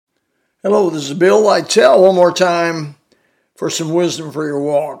Hello, this is Bill Lytell one more time for some wisdom for your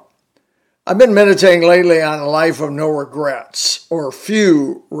walk. I've been meditating lately on a life of no regrets or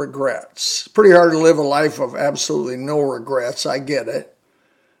few regrets. It's pretty hard to live a life of absolutely no regrets. I get it.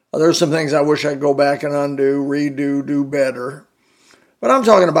 There's some things I wish I'd go back and undo, redo, do better. But I'm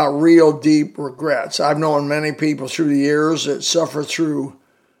talking about real deep regrets. I've known many people through the years that suffer through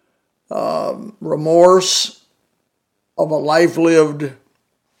remorse of a life lived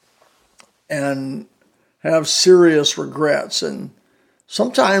and have serious regrets. And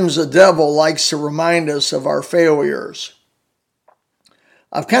sometimes the devil likes to remind us of our failures.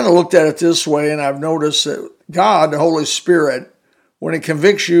 I've kind of looked at it this way, and I've noticed that God, the Holy Spirit, when it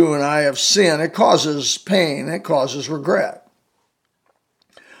convicts you and I of sin, it causes pain, it causes regret.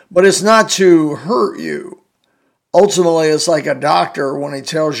 But it's not to hurt you. Ultimately, it's like a doctor when he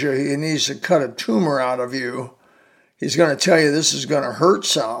tells you he needs to cut a tumor out of you. He's going to tell you this is going to hurt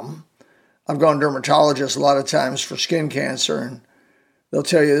some. I've gone to dermatologists a lot of times for skin cancer, and they'll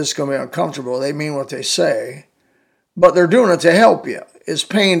tell you this is going to be uncomfortable. They mean what they say, but they're doing it to help you. It's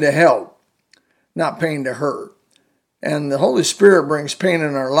pain to help, not pain to hurt. And the Holy Spirit brings pain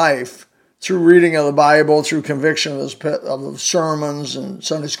in our life through reading of the Bible, through conviction of the sermons and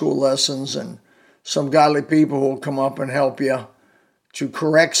Sunday school lessons, and some godly people who will come up and help you to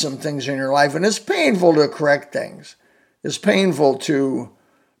correct some things in your life. And it's painful to correct things. It's painful to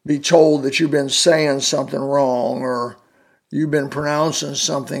be told that you've been saying something wrong or you've been pronouncing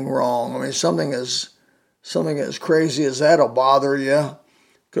something wrong. I mean, something as crazy as that'll bother you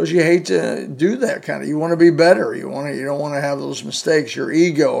because you hate to do that kind of. You want to be better. You don't want to have those mistakes. Your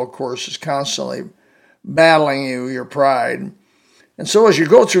ego, of course, is constantly battling you, your pride. And so as you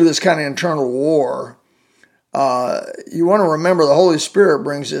go through this kind of internal war, you want to remember the Holy Spirit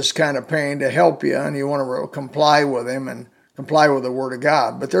brings this kind of pain to help you, and you want to comply with Him and comply with the Word of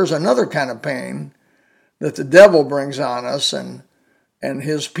God. But there's another kind of pain that the devil brings on us and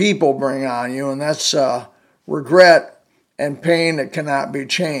his people bring on you, and that's regret and pain that cannot be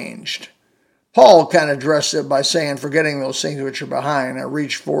changed. Paul kind of addressed it by saying, forgetting those things which are behind, I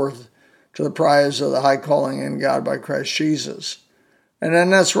reach forth to the prize of the high calling in God by Christ Jesus. And then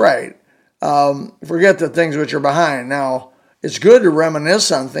that's right. Forget the things which are behind. Now, it's good to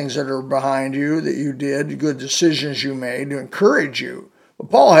reminisce on things that are behind you that you did, good decisions you made to encourage you. But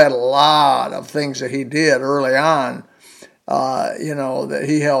Paul had a lot of things that he did early on, that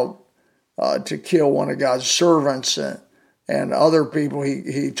he helped to kill one of God's servants and other people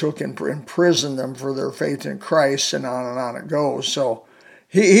he took and imprisoned them for their faith in Christ, and on it goes. So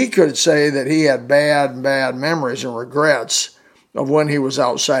he could say that he had bad memories and regrets of when he was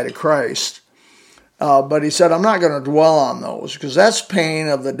outside of Christ. But he said, I'm not going to dwell on those because that's pain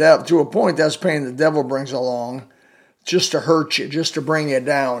of the devil. To a point, that's pain the devil brings along just to hurt you, just to bring you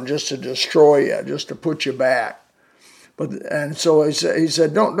down, just to destroy you, just to put you back. And so he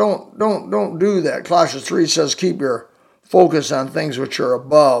said, don't do that. Colossians 3 says, keep your focus on things which are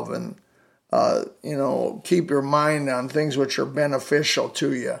above, and keep your mind on things which are beneficial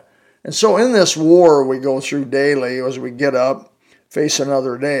to you. And so in this war we go through daily as we get up, face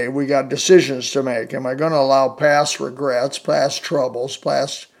another day, we got decisions to make. Am I going to allow past regrets, past troubles,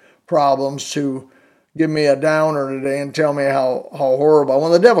 past problems to give me a downer today and tell me how horrible?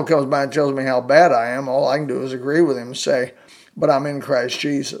 When the devil comes by and tells me how bad I am, all I can do is agree with him and say, but I'm in Christ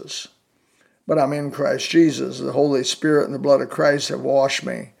Jesus. But I'm in Christ Jesus. The Holy Spirit and the blood of Christ have washed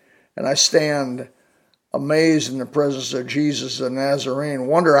me. And I stand amazed in the presence of Jesus the Nazarene.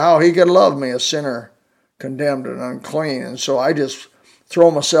 Wonder how he could love me, a sinner, condemned and unclean. And so I just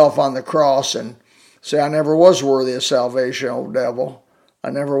throw myself on the cross and say, I never was worthy of salvation, oh devil. I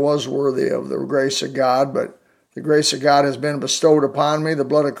never was worthy of the grace of God, but the grace of God has been bestowed upon me. The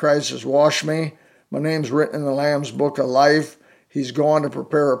blood of Christ has washed me. My name's written in the Lamb's book of life. He's gone to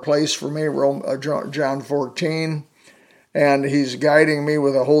prepare a place for me, John 14. And he's guiding me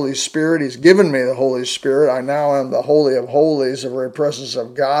with the Holy Spirit. He's given me the Holy Spirit. I now am the Holy of Holies. The very presence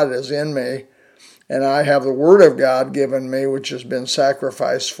of God is in me. And I have the Word of God given me, which has been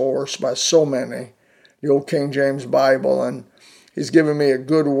sacrificed for us by so many, the old King James Bible. And He's given me a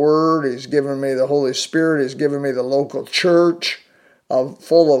good Word. He's given me the Holy Spirit. He's given me the local church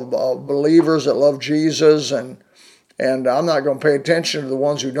full of believers that love Jesus. And I'm not going to pay attention to the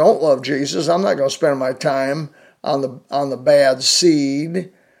ones who don't love Jesus. I'm not going to spend my time on the bad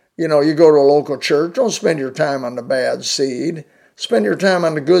seed. You go to a local church, don't spend your time on the bad seed. Spend your time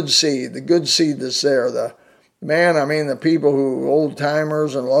on the good seed that's there. The people who,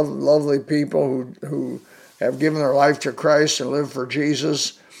 old-timers and lovely people who have given their life to Christ and live for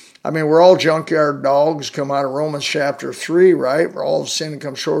Jesus. I mean, we're all junkyard dogs, come out of Romans chapter 3, right? We're all sin and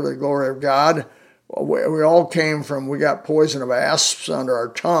come short of the glory of God. We all came from, we got poison of asps under our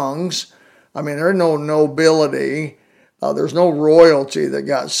tongues. I mean, there's no nobility. There's no royalty that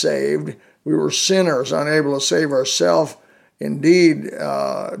got saved. We were sinners, unable to save ourselves. Indeed,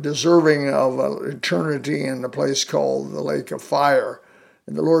 deserving of eternity in the place called the lake of fire.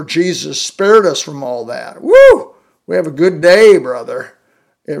 And the Lord Jesus spared us from all that. Woo! We have a good day, brother,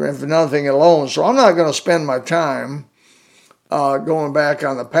 if nothing alone. So I'm not going to spend my time going back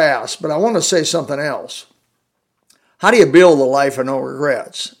on the past, but I want to say something else. How do you build a life of no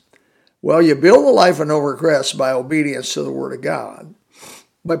regrets? Well, you build a life of no regrets by obedience to the Word of God,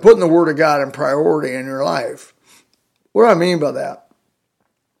 by putting the Word of God in priority in your life. What do I mean by that?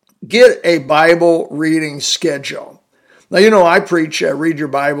 Get a Bible reading schedule. Now, you know, I preach, read your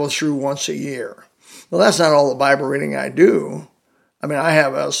Bible through once a year. Well, that's not all the Bible reading I do. I mean, I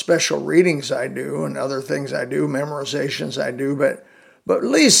have special readings I do and other things I do, memorizations I do, but at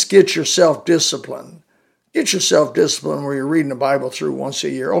least get yourself disciplined. Get yourself disciplined where you're reading the Bible through once a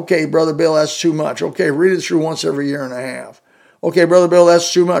year. Okay, Brother Bill, that's too much. Okay, read it through once every year and a half. Okay, Brother Bill,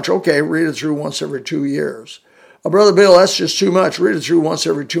 that's too much. Okay, read it through once every 2 years. Brother Bill, that's just too much. Read it through once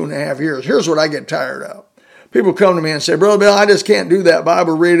every 2.5 years. Here's what I get tired of. People come to me and say, Brother Bill, I just can't do that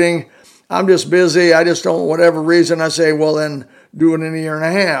Bible reading. I'm just busy. I just don't, whatever reason. I say, well, then do it in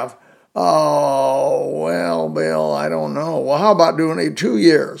 1.5 years. Oh, well, Bill, I don't know. Well, how about doing it 2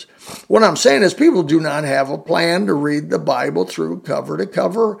 years? What I'm saying is people do not have a plan to read the Bible through cover to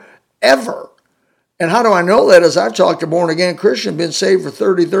cover ever. And how do I know that? As I've talked to born-again Christians, been saved for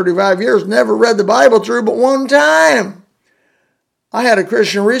 30, 35 years, never read the Bible through but one time. I had a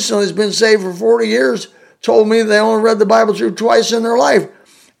Christian recently who's been saved for 40 years, told me they only read the Bible through twice in their life.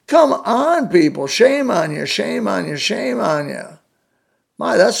 Come on, people. Shame on you, shame on you, shame on you.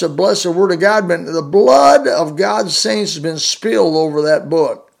 My, that's the blessed Word of God. The blood of God's saints has been spilled over that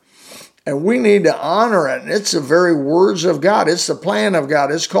book. And we need to honor it. It's the very words of God. It's the plan of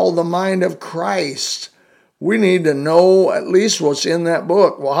God. It's called the mind of Christ. We need to know at least what's in that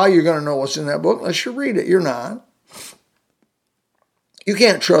book. Well, how are you going to know what's in that book unless you read it? You're not. You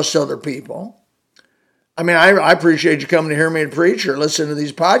can't trust other people. I mean, I appreciate you coming to hear me preach or listen to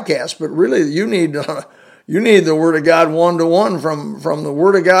these podcasts, but really you need the Word of God one-to-one from the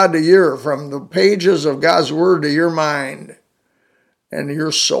Word of God to your, from the pages of God's Word to your mind and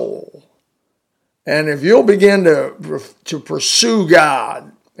your soul. And if you'll begin to pursue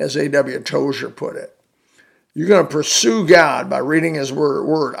God, as A.W. Tozer put it, you're going to pursue God by reading His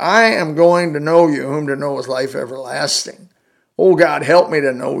Word. I am going to know you, whom to know is life everlasting. Oh, God, help me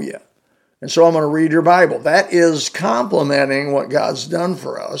to know you. And so I'm going to read your Bible. That is complimenting what God's done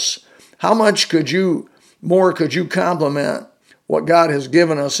for us. How much more could you compliment what God has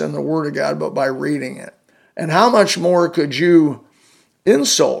given us in the Word of God, but by reading it? And how much more could you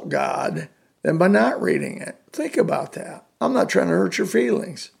insult God than by not reading it? Think about that. I'm not trying to hurt your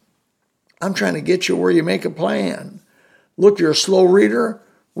feelings. I'm trying to get you where you make a plan. Look, you're a slow reader.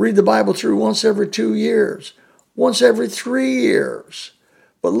 Read the Bible through once every 2 years, once every 3 years.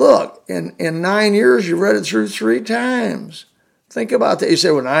 But look, in 9 years, you read it through 3 times. Think about that. You say,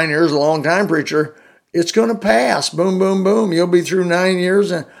 well, 9 years is a long time, preacher. It's going to pass. Boom, boom, boom. You'll be through 9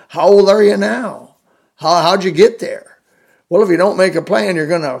 years. And how old are you now? How'd you get there? Well, if you don't make a plan, you're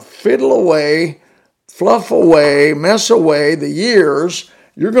going to fiddle away, fluff away, mess away the years.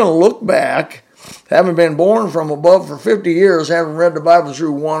 You're going to look back, having been born from above for 50 years, having read the Bible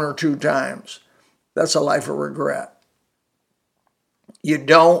through 1 or 2 times. That's a life of regret. You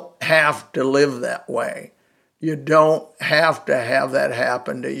don't have to live that way. You don't have to have that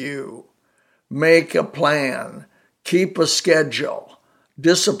happen to you. Make a plan. Keep a schedule.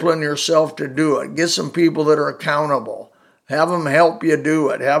 Discipline yourself to do it. Get some people that are accountable. Have them help you do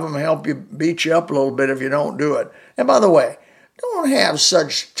it. Have them help you beat you up a little bit if you don't do it. And by the way, don't have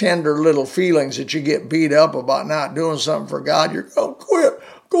such tender little feelings that you get beat up about not doing something for God. You're going to quit.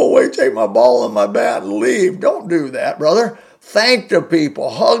 Go away, take my ball and my bat and leave. Don't do that, brother. Thank the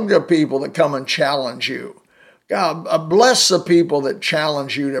people. Hug the people that come and challenge you. God, bless the people that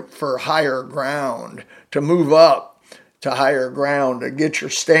challenge you for higher ground, to move up to higher ground, to get your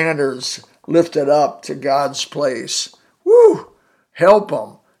standards lifted up to God's place. Woo! Help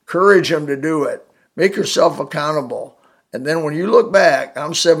them. Encourage them to do it. Make yourself accountable. And then when you look back,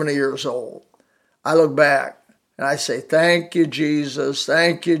 I'm 70 years old. I look back and I say, thank you, Jesus.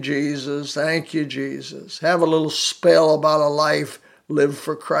 Thank you, Jesus. Thank you, Jesus. Have a little spell about a life lived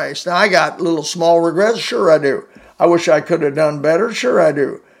for Christ. Now, I got little small regrets. Sure I do. I wish I could have done better. Sure I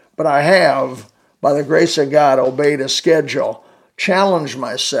do. But I have, by the grace of God, obeyed a schedule challenged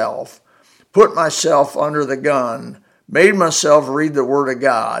myself, put myself under the gun, made myself read the Word of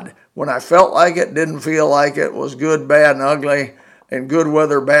God. When I felt like it, didn't feel like it, was good, bad, and ugly, and good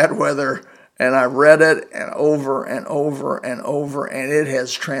weather, bad weather, and I read it and over and over and over, and it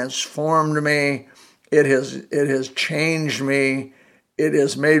has transformed me. It has changed me. It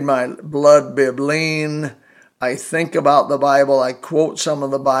has made my blood bibline. I think about the Bible. I quote some of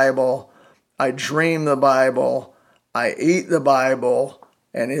the Bible. I dream the Bible. I eat the Bible,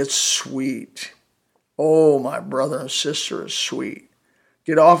 and it's sweet. Oh, my brother and sister, is sweet.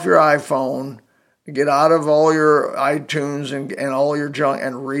 Get off your iPhone, get out of all your iTunes and all your junk,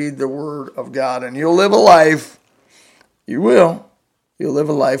 and read the Word of God, and you'll live a life. You will. You'll live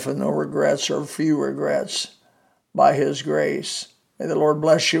a life with no regrets or few regrets by His grace. May the Lord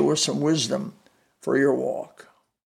bless you with some wisdom for your walk.